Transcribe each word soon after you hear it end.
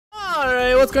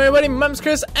what's going on, everybody? My name's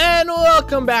Chris, and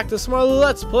welcome back to some more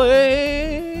Let's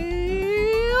Play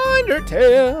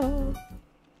Undertale.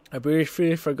 I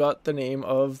briefly forgot the name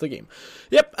of the game.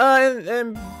 Yep,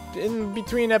 and in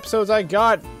between episodes, I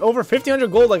got over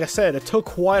 1,500 gold, like I said. It took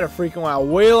quite a freaking while,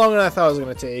 way longer than I thought it was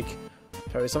going to take.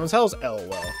 Probably someone's house.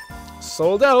 LOL.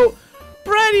 Sold out.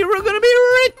 Brady, we're going to be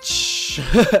rich!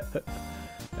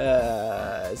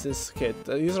 Is this kit?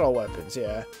 These are all weapons,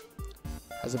 yeah.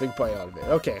 Has a big bite out of it.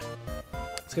 Okay.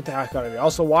 Let's get the heck out of here.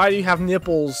 Also, why do you have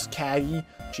nipples, Caddy?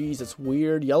 Jeez, it's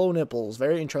weird. Yellow nipples.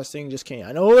 Very interesting. Just kidding.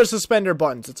 I know there's suspender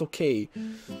buttons. It's okay.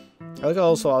 I like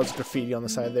also all this graffiti on the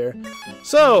side there.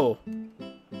 So,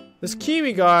 this key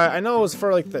we got, I know it was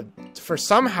for like for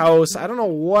some house. I don't know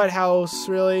what house,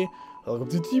 really. Welcome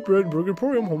to Deep Red Burger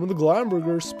Emporium, home of the Glam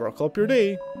Burgers. Sparkle up your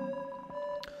day.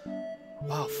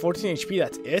 Wow, 14 HP,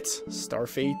 that's it?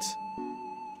 Starfate.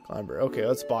 Glamber. Okay,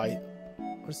 let's buy.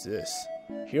 What's this?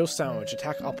 Hero sandwich.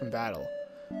 Attack up in battle.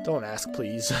 Don't ask,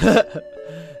 please.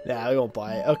 Nah, we won't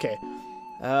buy it. Okay.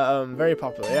 Very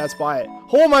popular. Yeah, let's buy it.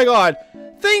 Oh my god!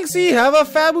 Thanks, he have a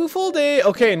fabuful day!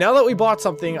 Okay, now that we bought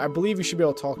something, I believe we should be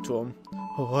able to talk to him.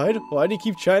 What? Why do you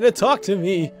keep trying to talk to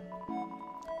me?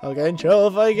 Okay, in trouble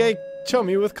if I get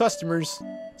chummy with customers.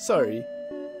 Sorry.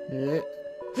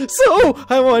 So,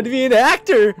 I want to be an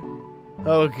actor!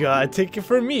 Oh god, take it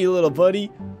from me, little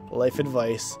buddy. Life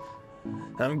advice.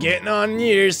 I'm getting on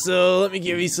years, so let me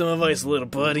give you some advice, little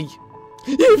buddy.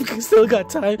 You've still got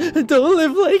time, don't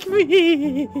live like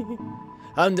me.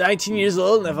 I'm 19 years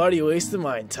old and I've already wasted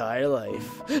my entire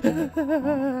life.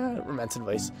 Romance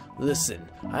advice. Listen,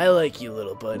 I like you,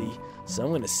 little buddy, so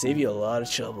I'm gonna save you a lot of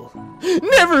trouble.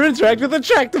 Never interact with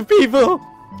attractive people!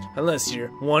 Unless you're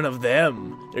one of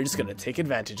them. They're just gonna take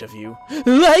advantage of you.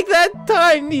 Like that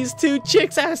time these two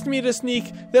chicks asked me to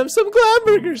sneak them some glam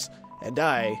burgers. And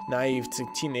I, naive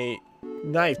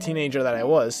teenager that I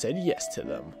was, said yes to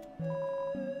them.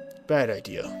 Bad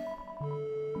idea.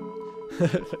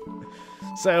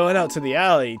 So I went out to the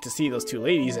alley to see those two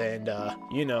ladies and,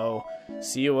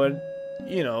 see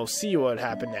what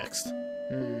happened next.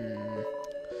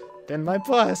 Then my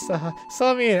boss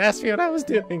saw me and asked me what I was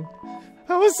doing.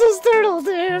 I was so startled,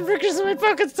 the hamburgers in my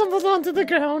pocket stumbled onto the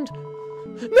ground.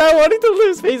 Not wanting to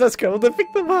lose face, I scrambled to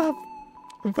pick them up.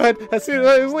 But as soon as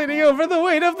I was leaning over the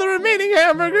weight of the remaining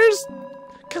hamburgers,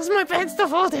 caused my pants to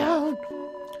fall down.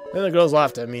 Then the girls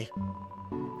laughed at me.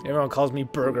 Everyone calls me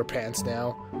Burger Pants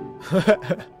now.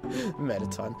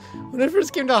 Metaton. When I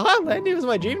first came to Hotland, it was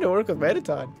my dream to work with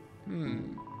Metaton.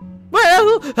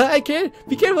 Well, I can't.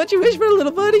 Be careful what you wish for,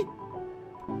 little buddy.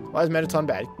 Why is Metaton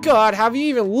bad? God, have you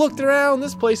even looked around?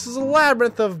 This place is a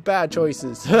labyrinth of bad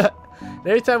choices. And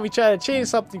every time we try to change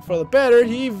something for the better,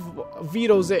 he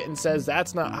vetoes it and says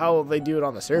that's not how they do it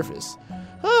on the surface.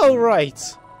 Oh,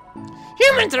 right.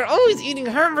 Humans are always eating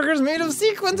hamburgers made of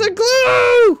sequins and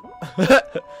glue!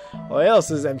 Why else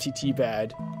is MTT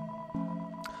bad?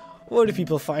 Why do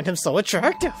people find him so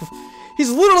attractive?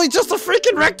 He's literally just a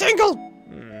freaking rectangle!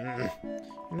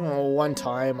 You know, one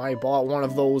time I bought one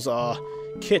of those,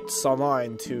 kits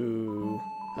online to,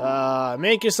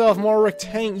 make yourself more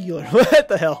rectangular. What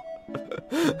the hell?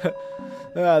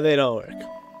 They don't work.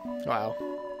 Wow.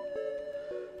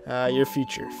 Your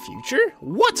future. Future?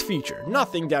 What's future?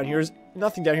 Nothing down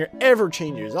here ever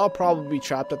changes. I'll probably be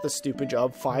trapped at the stupid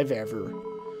job forever.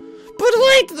 But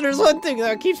wait, there's one thing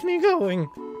that keeps me going.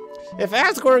 If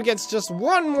Asgore gets just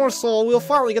one more soul, we'll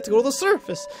finally get to go to the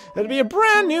surface. It'll be a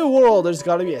brand new world. There's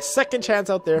gotta be a second chance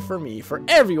out there for me, for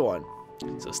everyone.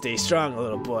 So stay strong,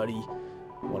 little buddy.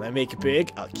 When I make it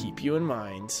big, I'll keep you in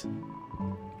mind.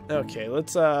 Okay,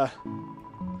 let's, what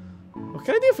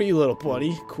can I do for you, little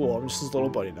buddy? Cool, I'm just his little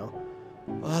buddy now.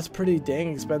 Oh, that's pretty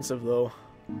dang expensive, though.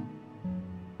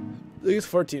 I think it's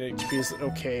 14 HP is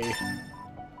okay.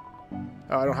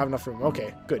 Oh, I don't have enough room.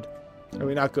 Okay, good. I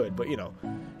mean, not good, but, you know.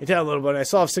 You tell a little buddy, I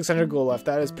still have 600 gold left.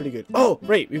 That is pretty good. Oh,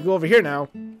 right, we can go over here now.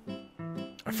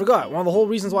 I forgot, one of the whole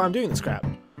reasons why I'm doing this crap.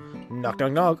 Knock,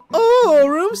 knock, knock. Oh,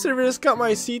 room service got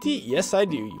my CT? Yes, I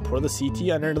do. You pour the CT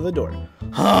under the door.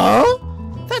 Huh?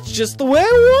 That's just the way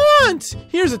I want!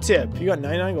 Here's a tip. You got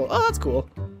 99 gold. Oh, that's cool.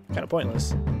 Kind of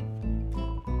pointless.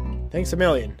 Thanks a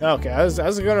million. Okay, I was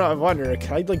gonna wonder,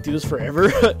 can I, like, do this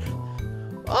forever?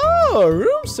 Oh,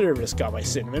 room service got my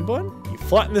cinnamon bun. You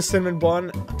flatten the cinnamon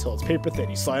bun until it's paper thin.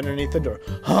 You slide underneath the door.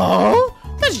 Huh?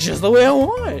 That's just the way I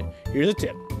want it. Here's a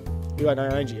tip. You got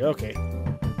 99G. Okay.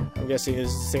 I'm guessing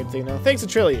it's the same thing now. Thanks a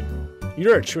trillion.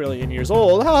 You're a trillion years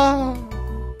old. Ha!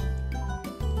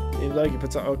 Like you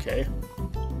put some. Okay.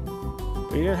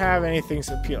 We didn't have anything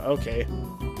so appealing. Okay.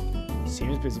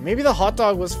 Seems busy. Maybe the hot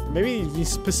dog was. Maybe you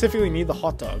specifically need the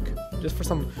hot dog just for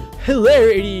some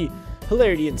hilarity.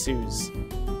 Hilarity ensues.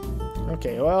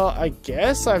 Okay, well, I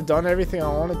guess I've done everything I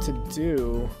wanted to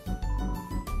do.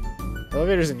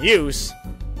 Elevator's in use.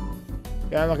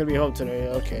 Yeah, I'm not gonna be home today.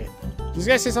 Okay. Did this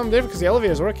guy say something different? Because the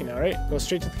elevator's working now, right? Go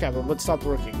straight to the capital, but stopped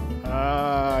working.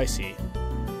 I see.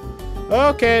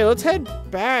 Okay, let's head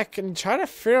back and try to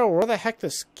figure out where the heck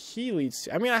this key leads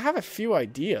to. I mean, I have a few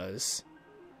ideas.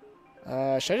 Should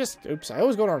I just... Oops, I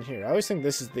always go down here. I always think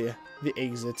this is the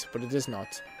exit, but it is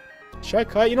not. Should I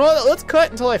cut? You know what? Let's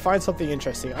cut until I find something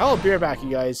interesting. I'll be right back,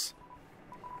 you guys.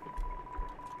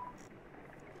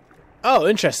 Oh,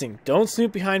 interesting. Don't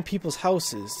snoop behind people's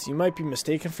houses. You might be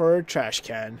mistaken for a trash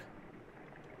can.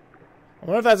 I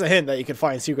wonder if that's a hint that you can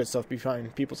find secret stuff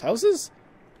behind people's houses?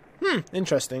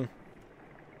 Interesting.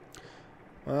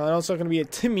 Well, also going to be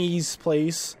at Timmy's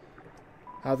place.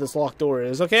 How this locked door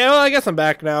is. Okay, well, I guess I'm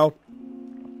back now.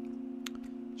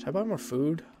 Should I buy more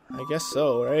food? I guess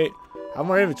so, right? I have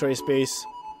more inventory space.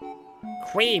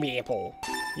 Cream apple.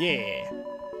 Yeah.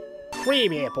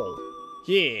 Cream apple.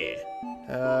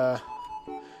 Yeah.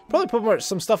 Probably put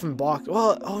some stuff in box.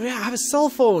 Well, oh yeah, I have a cell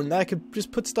phone that I could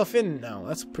just put stuff in now.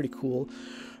 That's pretty cool.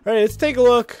 Alright, let's take a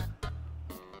look.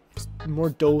 More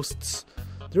ghosts.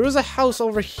 There was a house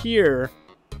over here.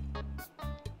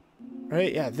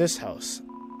 Right? Yeah, this house.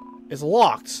 It's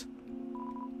locked.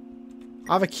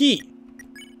 I have a key.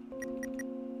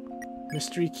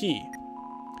 Mystery key.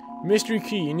 Mystery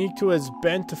key. Unique to its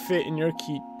bent to fit in your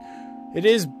key. It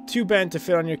is too bent to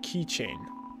fit on your keychain.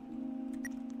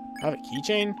 I have a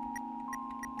keychain?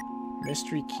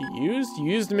 Mystery key used?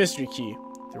 Use the mystery key.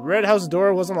 The red house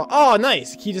door wasn't locked. Oh,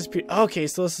 nice! The key disappeared. Okay,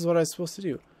 so this is what I was supposed to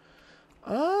do.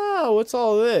 Oh, what's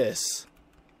all this?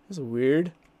 This is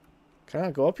weird. Can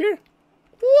I go up here?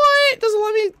 What? It doesn't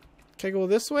let me... Can I go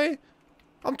this way?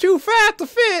 I'm too fat to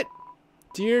fit!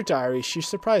 Dear Diary, she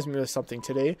surprised me with something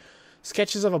today.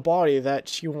 Sketches of a body that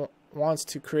she wants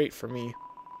to create for me.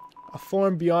 A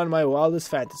form beyond my wildest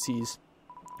fantasies.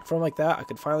 A form like that, I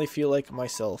could finally feel like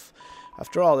myself.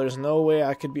 After all, there's no way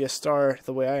I could be a star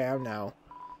the way I am now.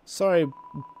 Sorry,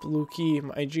 Blukey,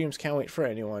 my dreams can't wait for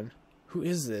anyone. Who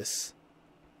is this?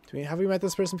 Have we met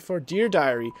this person before? Dear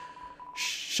Diary,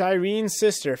 Shireen's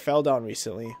sister fell down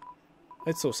recently.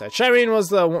 It's so sad. Shireen was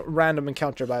the random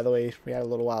encounter, by the way, we had a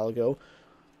little while ago.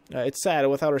 It's sad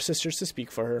without her sisters to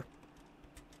speak for her.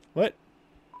 What?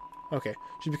 Okay.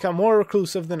 She's become more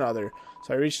reclusive than other.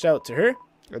 So I reached out to her.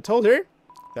 I told her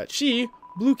that she,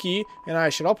 Blukey, and I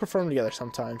should all perform together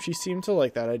sometime. She seemed to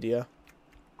like that idea.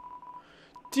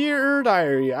 Dear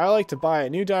Diary, I like to buy a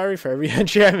new diary for every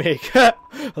entry I make. I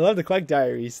love to collect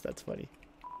diaries. That's funny.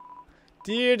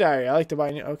 Dear Diary, I like to buy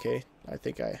a new... Okay. There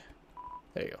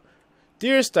you go.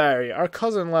 Dearest Diary, our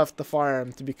cousin left the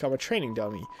farm to become a training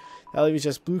dummy. That leaves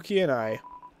just Blukey and I.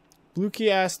 Blukey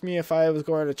asked me if I was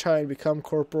going to try and become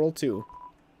corporal too.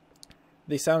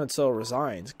 They sounded so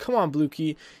resigned. Come on,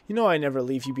 Blukey. You know I never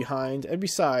leave you behind. And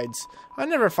besides, I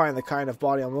never find the kind of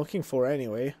body I'm looking for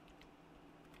anyway.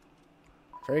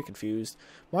 Very confused.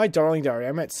 My darling diary,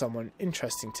 I met someone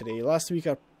interesting today. Last week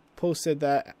I posted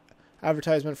that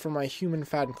advertisement for my human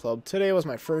fan club. Today was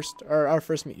our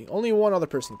first meeting. Only one other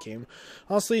person came.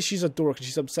 Honestly, she's a dork and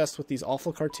she's obsessed with these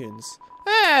awful cartoons.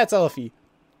 It's Elfie.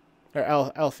 Or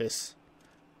Elphys.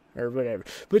 Or whatever.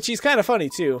 But she's kind of funny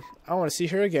too. I want to see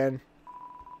her again.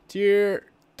 Dear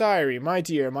Diary, my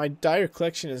dear, my diary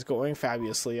collection is going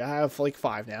fabulously. I have like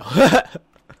 5 now.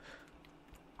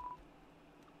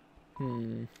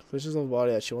 Wishes of a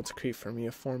body that she wants to create for me,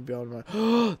 a form beyond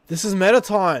my... This is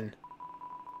Metaton!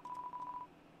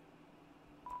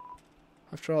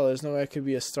 After all, there's no way I could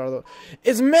be a star though.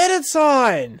 It's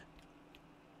Metaton!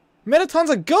 Metaton's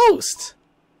a ghost!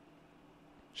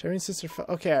 Shireen's sister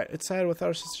okay, it's sad without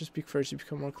her sister speak first, you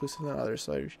become more inclusive than others,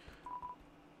 so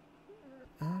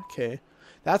okay.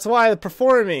 That's why the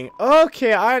performing.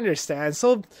 Okay, I understand.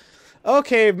 So,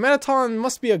 okay, Metaton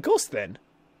must be a ghost then.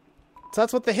 So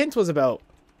that's what the hint was about.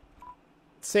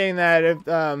 Saying that,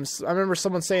 I remember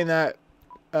someone saying that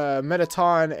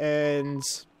Metaton and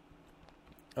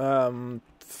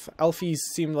Elfies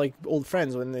seemed like old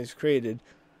friends when they was created.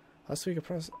 Last week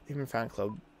across Human Fan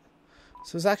Club.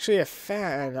 So it's actually a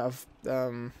fan of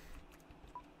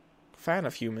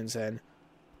humans then.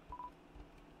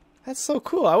 That's so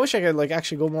cool. I wish I could like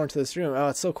actually go more into this room. Oh,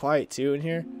 it's so quiet too in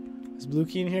here. Is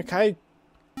Blukey in here? Can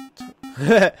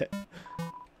I...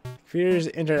 Computer's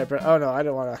internet. Oh no, I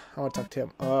don't want to. I want to talk to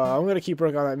him. I'm gonna keep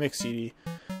working on that mix CD.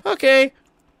 Okay.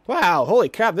 Wow. Holy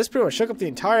crap! This pretty much shook up the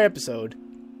entire episode.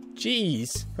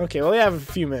 Jeez. Okay. Well, we have a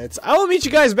few minutes. I will meet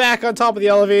you guys back on top of the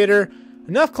elevator.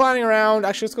 Enough clowning around.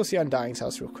 Actually, let's go see Undying's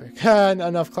house real quick.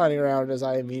 Enough clowning around as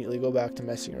I immediately go back to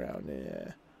messing around.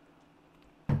 Yeah.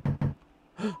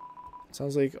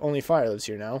 Sounds like only fire lives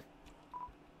here now.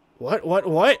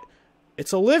 What?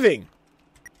 It's a living.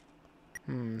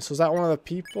 So is that one of the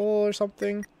people or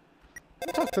something?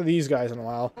 I'll talk to these guys in a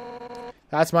while.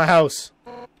 That's my house.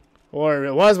 Or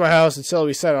it was my house until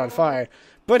we set it on fire.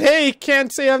 But hey,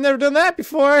 can't say I've never done that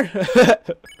before.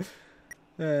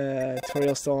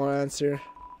 Tutorial still won't answer.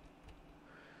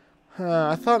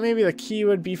 I thought maybe the key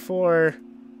would be for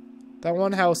that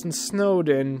one house in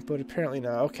Snowden, but apparently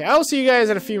not. Okay, I'll see you guys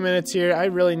in a few minutes here. I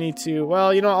really need to...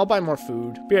 Well, you know, I'll buy more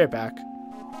food. Be right back.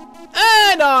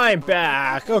 And I'm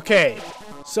back! Okay,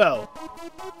 so...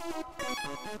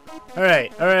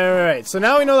 Alright. So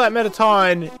now we know that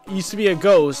Mettaton used to be a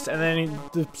ghost, and then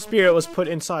the spirit was put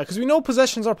inside. Because we know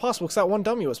possessions are possible, because that one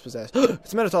dummy was possessed.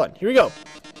 It's Mettaton. Here we go.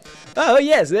 Oh,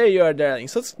 yes, there you are, darling.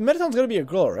 So Mettaton's gotta be a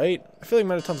girl, right? I feel like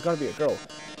Mettaton's gotta be a girl.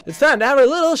 It's time to have a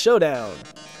little showdown.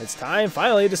 It's time,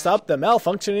 finally, to stop the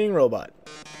malfunctioning robot.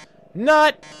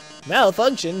 Not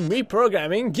malfunction,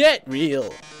 reprogramming, get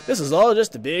real. This is all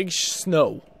just a big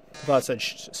snow. I thought it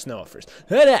said snow at first.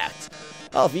 An act.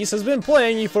 Alphys has been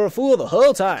playing you for a fool the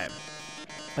whole time.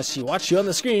 As she watched you on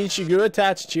the screen, she grew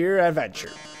attached to your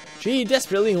adventure. She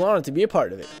desperately wanted to be a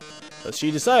part of it. So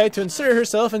she decided to insert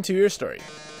herself into your story.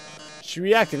 She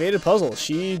reactivated puzzles.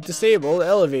 She disabled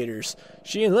elevators.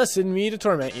 She enlisted me to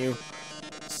torment you.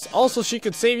 Also, she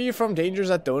could save you from dangers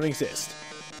that don't exist.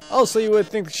 Also, you would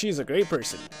think that she's a great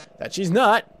person. That she's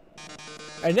not.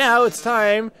 And now it's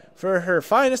time for her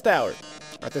finest hour.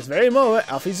 At this very moment,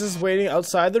 Alphys is waiting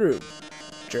outside the room.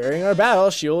 During our battle,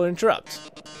 she will interrupt.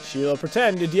 She will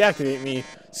pretend to deactivate me,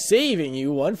 saving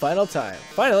you one final time.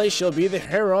 Finally, she'll be the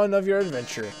heroine of your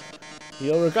adventure.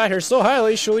 You'll regard her so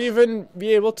highly, she'll even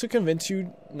be able to convince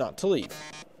you not to leave.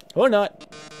 Or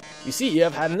not. You see,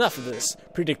 I've had enough of this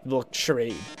predictable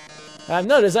charade. I have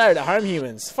no desire to harm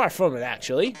humans. Far from it,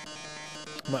 actually.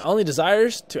 My only desire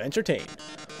is to entertain.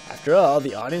 After all,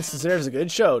 the audience deserves a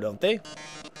good show, don't they?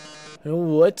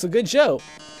 What's a good show?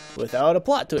 Without a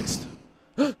plot twist.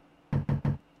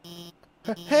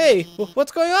 Hey,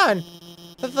 what's going on?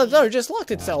 The door just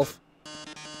locked itself.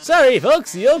 Sorry,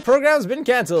 folks, the old program's been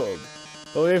cancelled.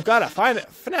 But we've got a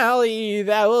finale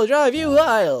that will drive you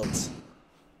wild.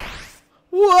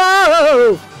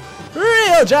 Whoa!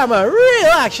 Real drama,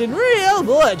 real action, real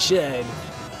bloodshed.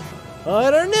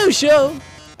 On our new show,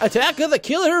 Attack of the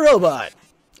Killer Robot.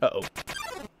 Uh-oh.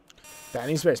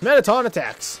 Banning space. Mettaton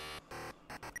attacks.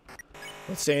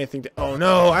 Let's say anything to... Oh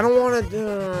no, I don't want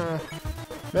to...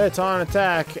 Mettaton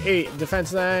attack 8,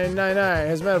 defense 999.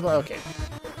 His Mettaton... Okay.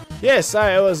 Yes,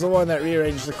 I was the one that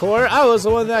rearranged the core. I was the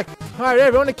one that hired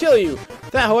everyone to kill you.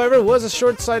 That, however, was a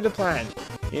short-sighted plan.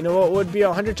 You know what would be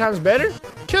 100 times better?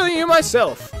 Killing you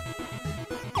myself.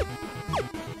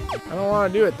 I don't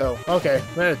want to do it, though. Okay,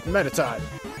 Mettaton.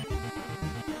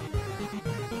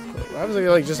 I was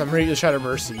like, I'm ready to try to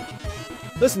mercy.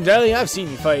 Listen, darling, I've seen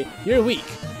you fight. You're weak.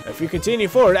 If you continue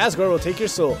forward, Asgore will take your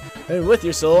soul. And with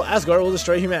your soul, Asgore will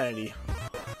destroy humanity.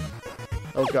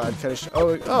 Oh god, can I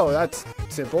oh, that's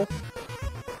simple.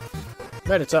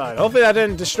 Mettaton. Hopefully that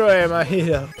didn't destroy him.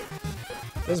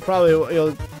 This is probably what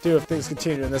you'll do if things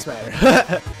continue in this manner.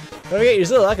 When I get your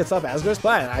soul, I can stop Asgore's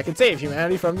plan. I can save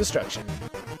humanity from destruction.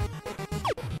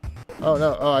 Oh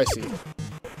no, oh I see.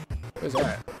 What is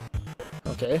that?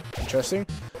 Okay, interesting.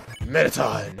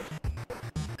 Mettaton.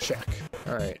 Check.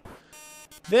 Alright.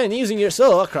 Then, using your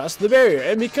soul, across the barrier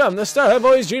and become the star I've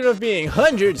always dreamed of being.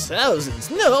 Hundreds,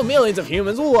 thousands, no, millions of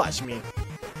humans will watch me.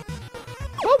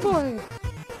 Oh boy!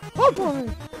 Oh boy!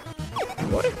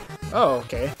 What? Oh,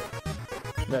 okay.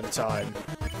 Mettaton.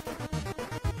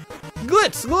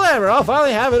 Glitz, glamour, I'll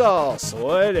finally have it all. So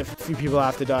what if a few people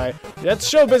have to die? That's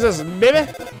show business,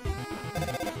 baby!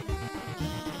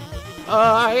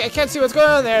 I can't see what's going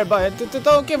on there, but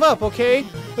don't give up, okay?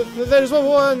 There's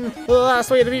one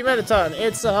last way to beat Mettaton.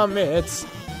 This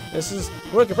is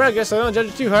work in progress, so don't judge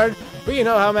it too hard. But you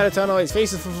know how Mettaton always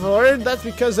faces forward. That's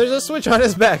because there's a switch on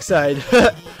his backside.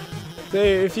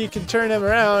 If you can turn him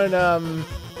around, and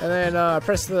then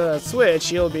press the switch,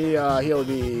 he'll be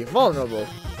vulnerable.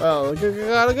 Well,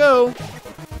 gotta go.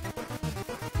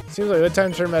 Seems like a good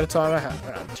time to turn Mettaton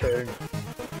around. Turn.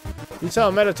 You tell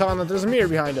Mettaton that there's a mirror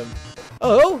behind him.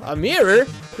 Oh, a mirror?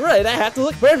 Right, I have to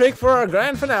look perfect for our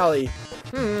grand finale.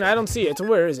 I don't see it.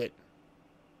 Where is it?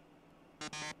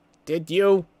 Did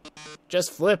you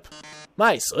just flip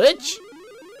my switch?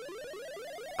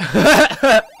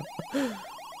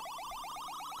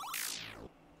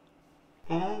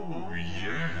 Oh,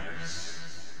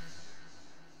 yes.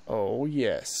 Oh,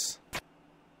 yes.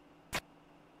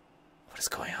 What is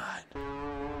going on?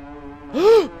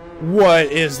 What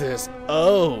is this?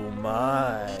 Oh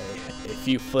my. If If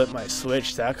you flip my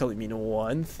switch, that could mean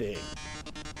one thing.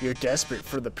 You're desperate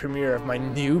for the premiere of my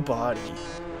new body.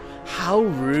 How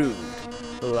rude.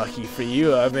 Lucky for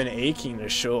you, I've been aching to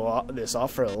show this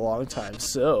off for a long time,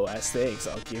 so as thanks,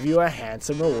 I'll give you a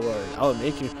handsome reward. I'll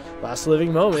make your last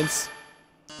living moments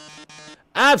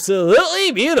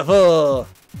absolutely beautiful.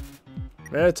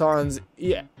 Marathon's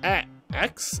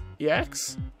EX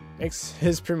makes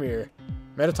his premiere.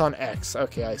 Marathon X.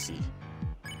 Okay, I see.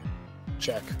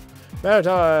 Check.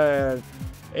 Marathon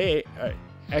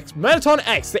X. Marathon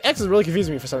X. The X is really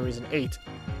confusing me for some reason. 8.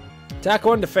 Attack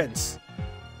 1 defense.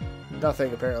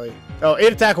 Nothing apparently. Oh,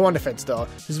 8 attack 1 defense though.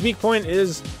 His weak point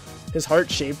is his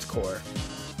heart-shaped core.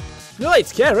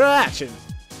 Lights, camera, action.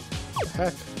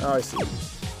 Heck. Oh, I see.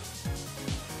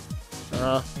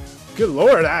 Good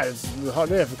lord, that is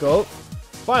difficult.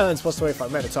 Violence plus 25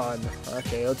 Metaton.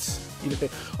 Okay, let's eat a thing.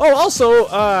 Oh,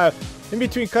 also, in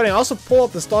between cutting, I also pull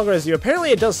up the Stalker Residue. Apparently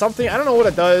it does something. I don't know what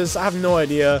it does. I have no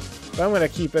idea. But I'm going to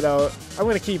keep it out. I'm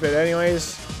going to keep it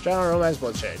anyways. Genre Romance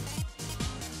Bloodshed.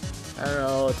 I don't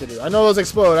know what to do. I know those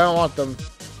explode. I don't want them.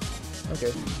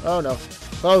 Okay. Oh, no.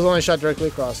 That was only shot directly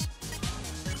across.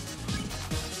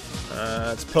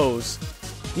 Let's pose.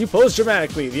 You pose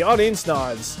dramatically. The audience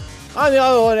nods. I'm the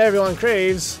other one everyone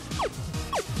craves.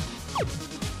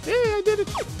 Yeah, I did it.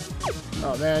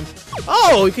 Oh, man.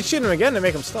 Oh, you could shoot him again to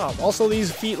make him stop. Also,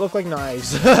 these feet look like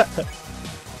knives.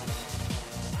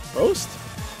 Roast?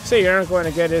 Say you aren't going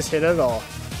to get his hit at all.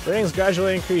 Ratings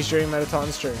gradually increase during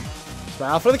Metaton's turn.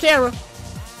 Smile for the camera.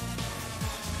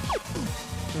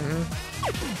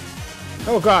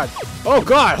 Oh, God. Oh,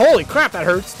 God. Holy crap, that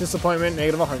hurts. Disappointment,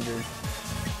 negative 100.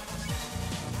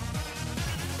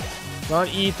 Not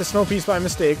eat the snow piece by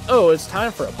mistake. Oh, it's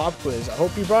time for a pop quiz. I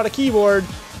hope you brought a keyboard.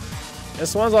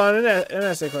 This one's on an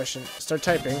essay question. Start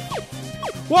typing.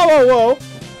 Whoa, whoa, whoa!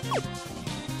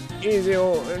 Easy.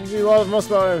 Do you love most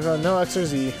about no X or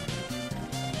Z?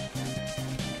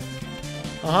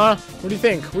 What do you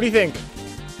think? What do you think?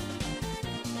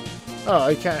 Oh,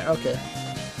 you can't. Okay.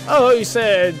 Oh, you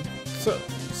said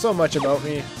so much about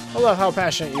me. I love how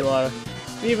passionate you are.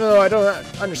 Even though I don't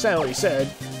understand what you said.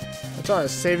 It's on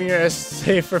saving your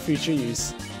essay for future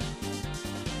use.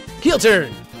 Heel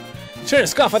turn! Turn to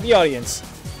scoff at the audience.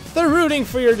 They're rooting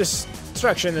for your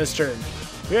destruction this turn.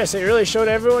 Your essay really showed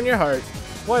everyone your heart.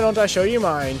 Why don't I show you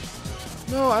mine?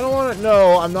 No, I don't want to.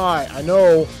 No, I'm not. I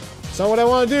know. It's not what I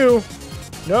want to do.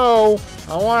 No, I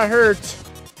don't want to hurt.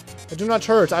 I do not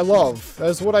hurt. I love.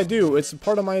 That's what I do. It's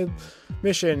part of my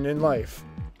mission in life.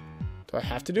 Do I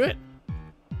have to do it?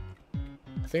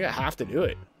 I think I have to do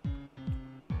it.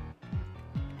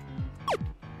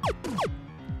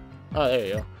 Oh, there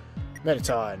you go.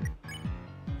 Metaton.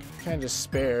 Kind of just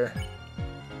spare.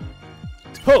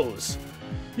 To pose.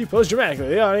 You pose dramatically.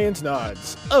 The audience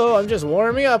nods. Oh, I'm just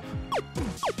warming up.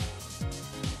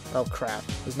 Oh, crap.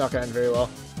 It's not going to end very well.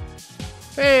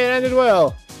 Hey, it ended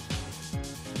well.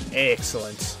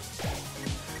 Excellent.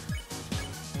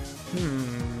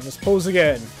 Let's pose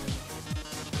again.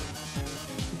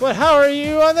 But how are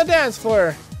you on the dance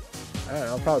floor? I don't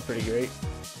know, probably pretty great.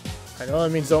 I know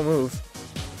that means don't move.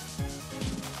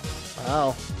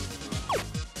 Wow.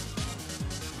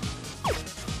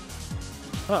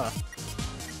 Huh.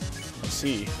 Let's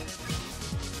see.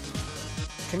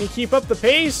 Can you keep up the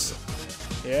pace?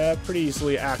 Yeah, pretty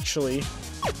easily, actually.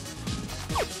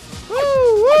 Woo,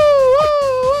 woo,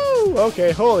 woo, woo!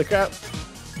 Okay, holy crap.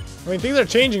 I mean, things are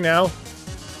changing now.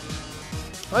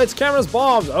 Lights, cameras,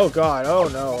 bombs! Oh god, oh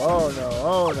no, oh no,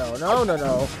 oh no, no, no,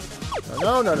 no.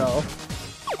 No, no, no.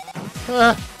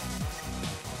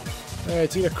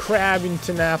 Alright, eat a crab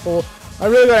into an apple. I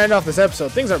really gotta end off this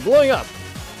episode. Things are blowing up.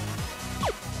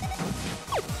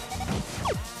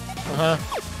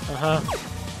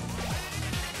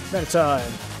 Better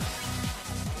time.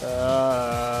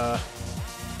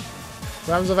 What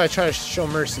happens if I try to show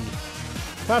mercy?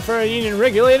 Time for a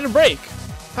union-regulated break.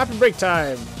 Happy break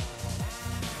time.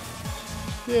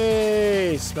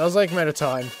 Yay! Smells like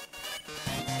Metaton.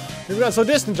 You're not so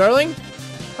distant, darling.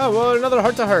 How about another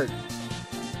heart-to-heart?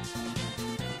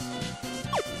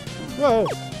 Whoa!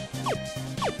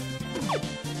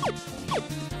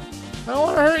 I don't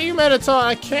want to hurt you, Metaton.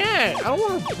 I can't. I don't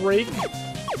want to break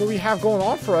what we have going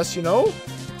on for us, you know?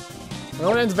 It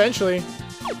all ends eventually.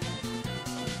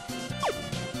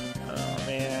 Oh,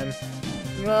 man.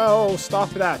 No,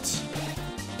 stop that.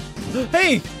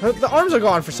 Hey! The arms are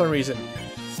gone for some reason.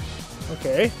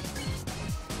 Okay.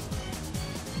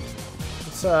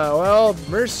 It's, well,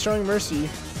 showing mercy.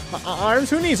 Arms?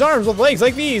 Who needs arms with legs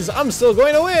like these? I'm still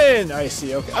going to win! I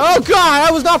see, okay. Oh, God!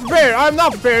 I was not prepared! I'm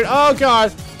not prepared! Oh,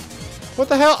 God! What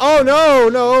the hell? Oh, no!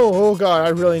 No! Oh, God, I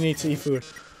really need to eat food.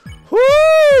 Woo!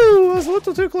 That was a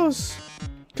little too close.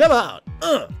 Come on.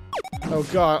 Oh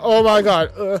god. Oh my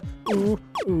god. Ooh.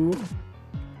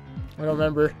 I don't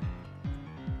remember.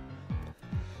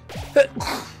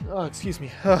 Oh, excuse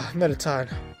me. Mettaton.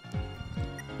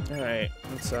 Alright,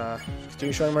 let's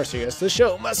continue showing mercy. Yes, the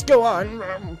show must go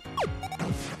on.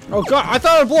 Oh god, I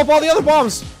thought I'd blow up all the other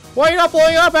bombs. Why are you not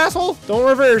blowing up, asshole? Don't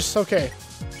reverse. Okay.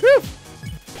 Whew.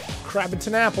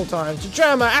 Crabbenton apple time.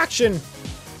 Drama action.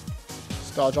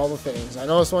 Let's dodge all the things. I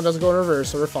know this one doesn't go in reverse,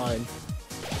 so we're fine.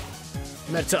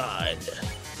 Mettaton.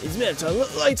 It's Mettaton.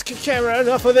 Lights, camera,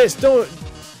 enough of this. Do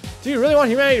you really want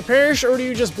humanity to perish, or do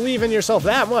you just believe in yourself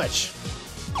that much?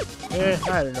 I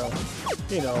don't know.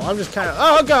 You know, I'm just kind of.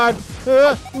 Oh god.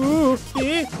 Woo!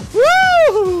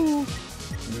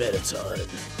 Mettaton.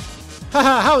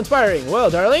 Haha, how inspiring. Well,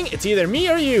 darling, it's either me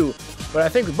or you. But I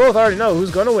think we both already know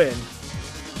who's gonna win.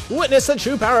 Witness the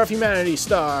true power of humanity,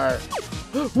 star.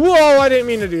 Whoa, I didn't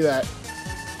mean to do that.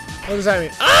 What does that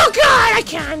mean? Oh god, I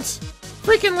can't!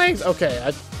 Freaking legs. Okay,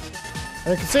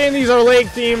 I'm saying these are leg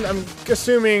themed. I'm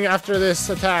assuming after this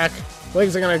attack,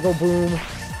 legs are gonna go boom.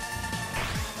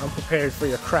 I'm prepared for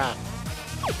your crap.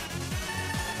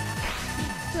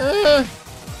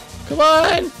 Come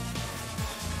on!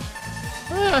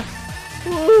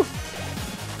 Woo.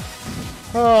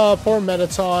 Oh, poor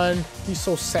Mettaton. He's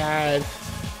so sad.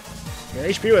 Your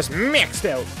HP was maxed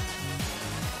out.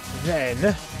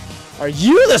 Then, are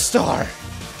you the star?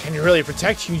 Can you really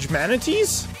protect huge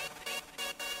manatees?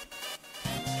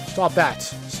 Stop that.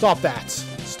 Stop that.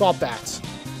 Stop that.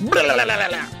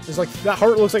 It's like, that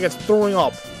heart looks like it's throwing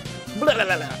up.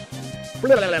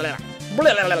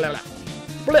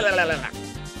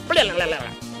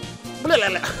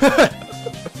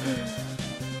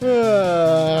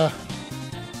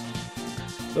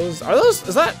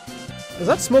 Is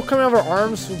that smoke coming out of our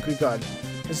arms? Oh good god.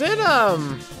 Is it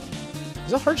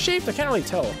heart shaped? I can't really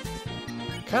tell.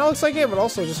 Kinda looks like it, but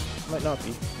also just might not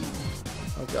be.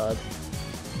 Oh god.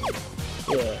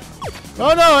 Yeah.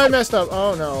 Oh no, I messed up.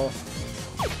 Oh no.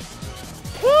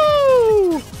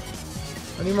 Woo!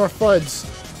 I need more FUDs.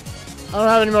 I don't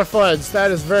have any more FUDs.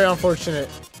 That is very unfortunate.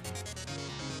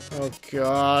 Oh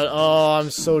god. Oh, I'm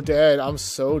so dead. I'm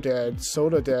so dead.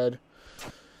 Soda dead.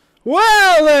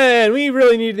 Well then, we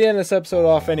really need to end this episode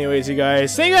off anyways, you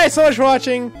guys. Thank you guys so much for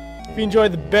watching. If you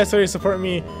enjoyed, the best way to support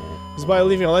me is by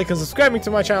leaving a like and subscribing to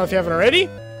my channel if you haven't already.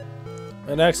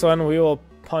 The next one, we will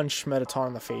punch Mettaton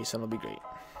in the face and it'll be great.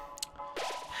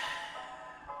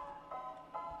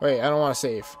 Wait, I don't want to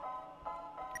save.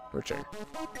 Return.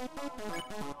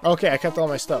 Okay, I kept all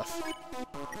my stuff.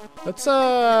 Let's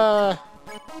oh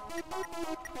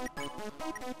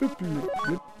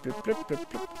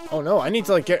no, I need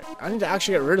to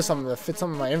actually get rid of something to fit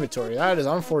some of my inventory. That is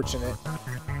unfortunate.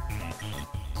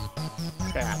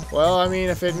 Crap. Well, I mean,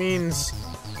 if it means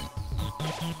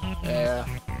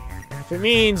if it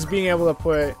means being able to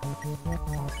put,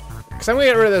 because I'm gonna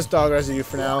get rid of this dog residue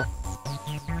for now.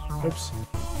 Oops.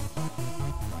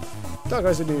 Dog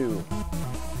residue.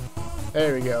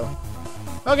 There we go.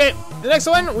 Okay, the next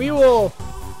one we will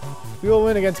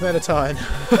win against Mettaton.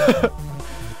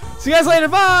 See you guys later.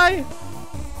 Bye.